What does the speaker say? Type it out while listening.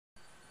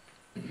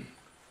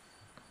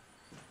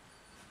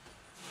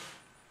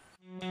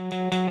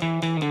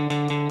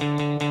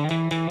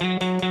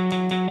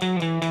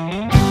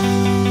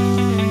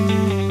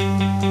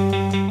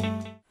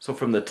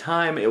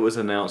time it was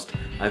announced,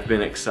 I've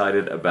been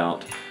excited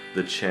about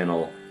the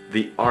channel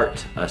The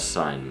Art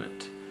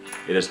Assignment.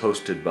 It is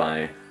hosted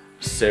by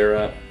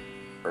Sarah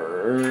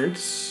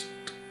Ernst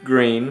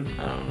Green,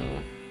 I don't know,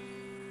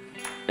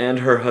 and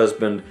her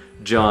husband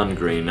John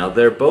Green. Now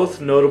they're both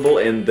notable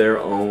in their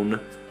own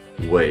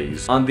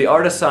ways. On The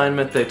Art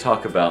Assignment they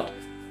talk about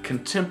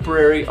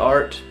contemporary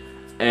art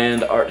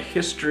and art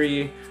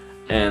history,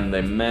 and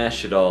they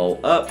mash it all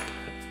up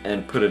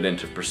and put it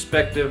into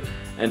perspective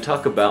and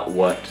talk about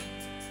what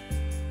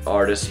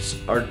artists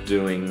are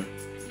doing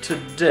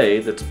today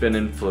that's been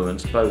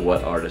influenced by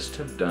what artists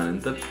have done in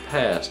the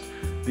past.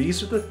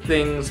 These are the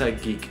things I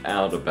geek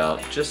out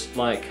about, just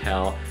like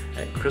how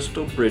at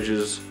Crystal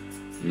Bridges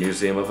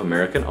Museum of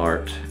American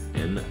Art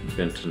in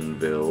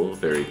Bentonville,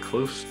 very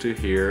close to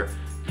here,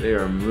 they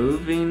have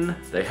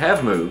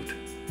moved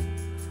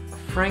a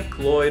Frank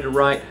Lloyd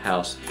Wright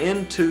house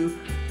into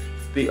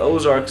the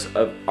Ozarks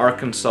of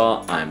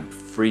Arkansas. I'm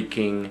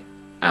freaking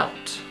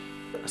out.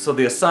 So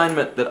the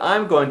assignment that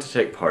I'm going to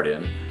take part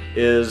in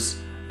is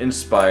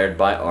inspired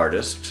by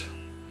artist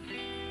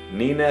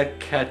Nina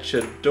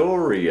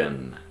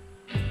Kachadorian.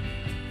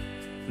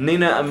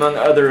 Nina, among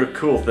other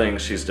cool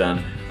things she's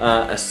done,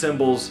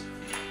 assembles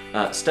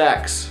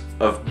stacks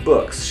of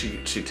books.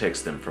 She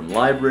takes them from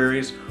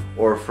libraries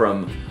or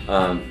from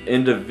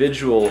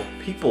individual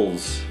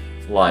people's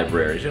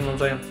libraries, you know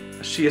what I'm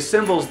saying? She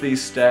assembles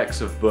these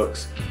stacks of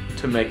books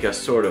to make a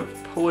sort of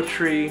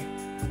poetry,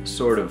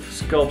 sort of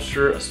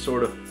sculpture, a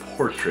sort of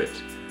portrait.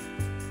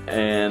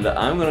 And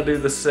I'm going to do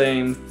the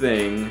same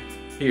thing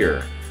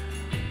here.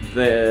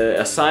 The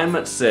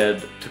assignment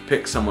said to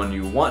pick someone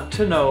you want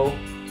to know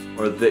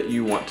or that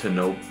you want to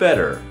know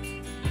better.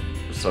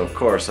 So of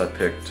course I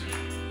picked...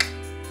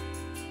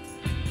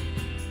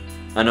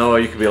 I know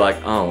you could be like,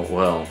 oh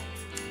well,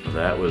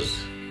 that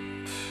was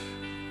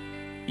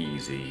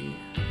easy.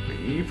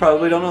 You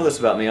probably don't know this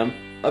about me. I'm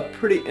a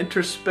pretty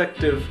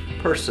introspective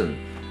person.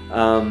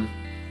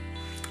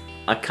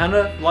 I kind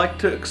of like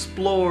to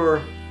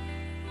explore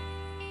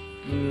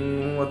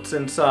what's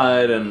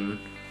inside and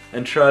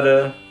try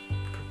to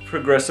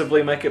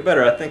progressively make it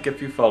better. I think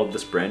if you followed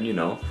this brand, you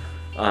know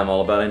I'm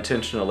all about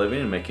intentional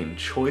living and making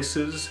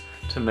choices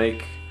to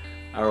make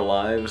our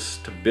lives,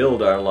 to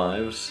build our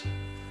lives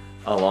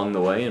along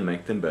the way and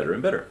make them better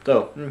and better.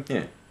 So,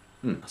 yeah.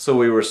 So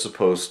we were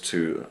supposed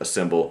to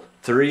assemble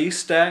 3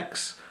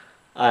 stacks.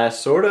 I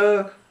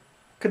sorta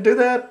could do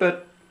that,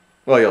 but,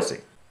 well, you'll see.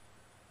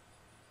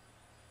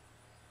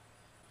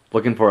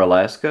 Looking for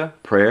Alaska,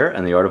 prayer,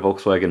 and the art of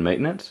Volkswagen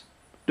maintenance?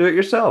 Do it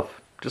yourself,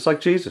 just like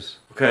Jesus.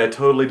 Okay, I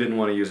totally didn't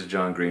want to use a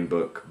John Green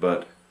book,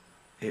 but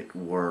it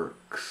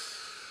works.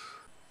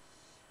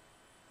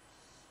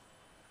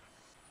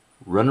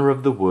 Runner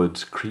of the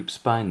woods creeps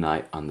by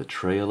night on the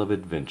trail of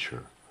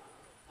adventure.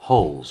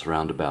 Holes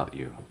round about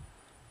you.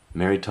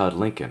 Mary Todd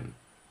Lincoln,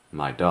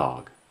 my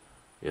dog,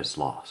 is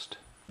lost.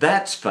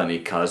 That's funny,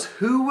 cause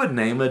who would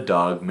name a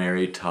dog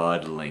Mary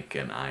Todd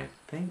Lincoln, I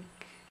think?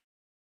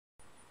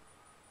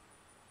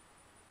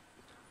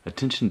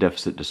 Attention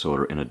deficit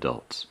disorder in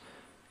adults.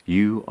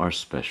 You are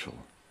special.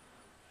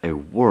 A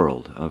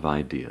world of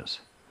ideas.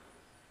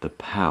 The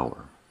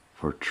power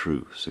for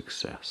true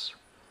success.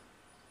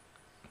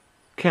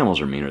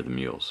 Camels are meaner than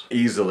mules.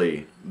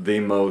 Easily the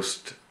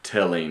most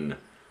telling,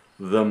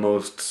 the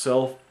most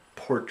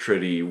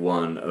self-portrait-y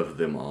one of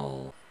them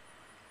all.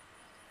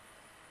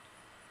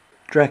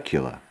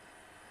 Dracula.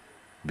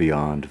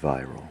 Beyond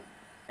viral.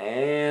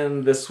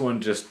 And this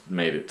one just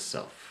made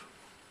itself.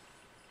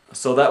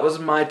 So that was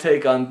my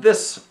take on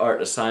this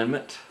art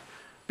assignment.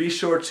 Be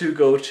sure to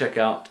go check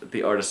out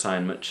the Art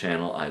Assignment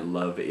channel. I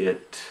love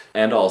it.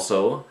 And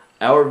also,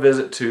 our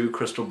visit to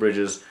Crystal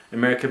Bridges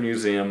American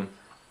Museum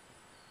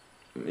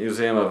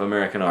of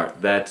American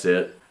Art. That's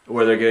it.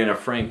 Where they're getting a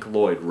Frank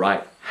Lloyd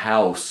Wright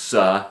house.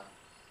 The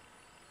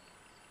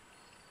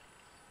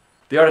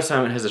Art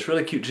Assignment has this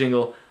really cute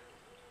jingle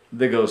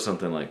that goes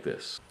something like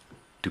this.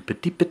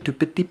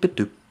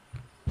 Doop-a-deep-a-doop-a-deep-a-doop.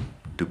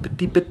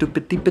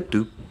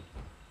 Doop-a-deep-a-doop-a-deep-a-doop.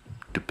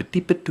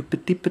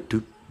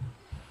 Doop-a-deep-a-doop-a-deep-a-doop.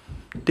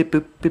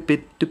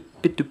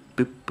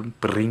 Dip-a-doop-a-doop-a-doop-a-doop.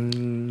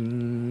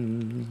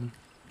 Bring.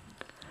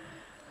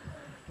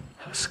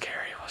 That was scary.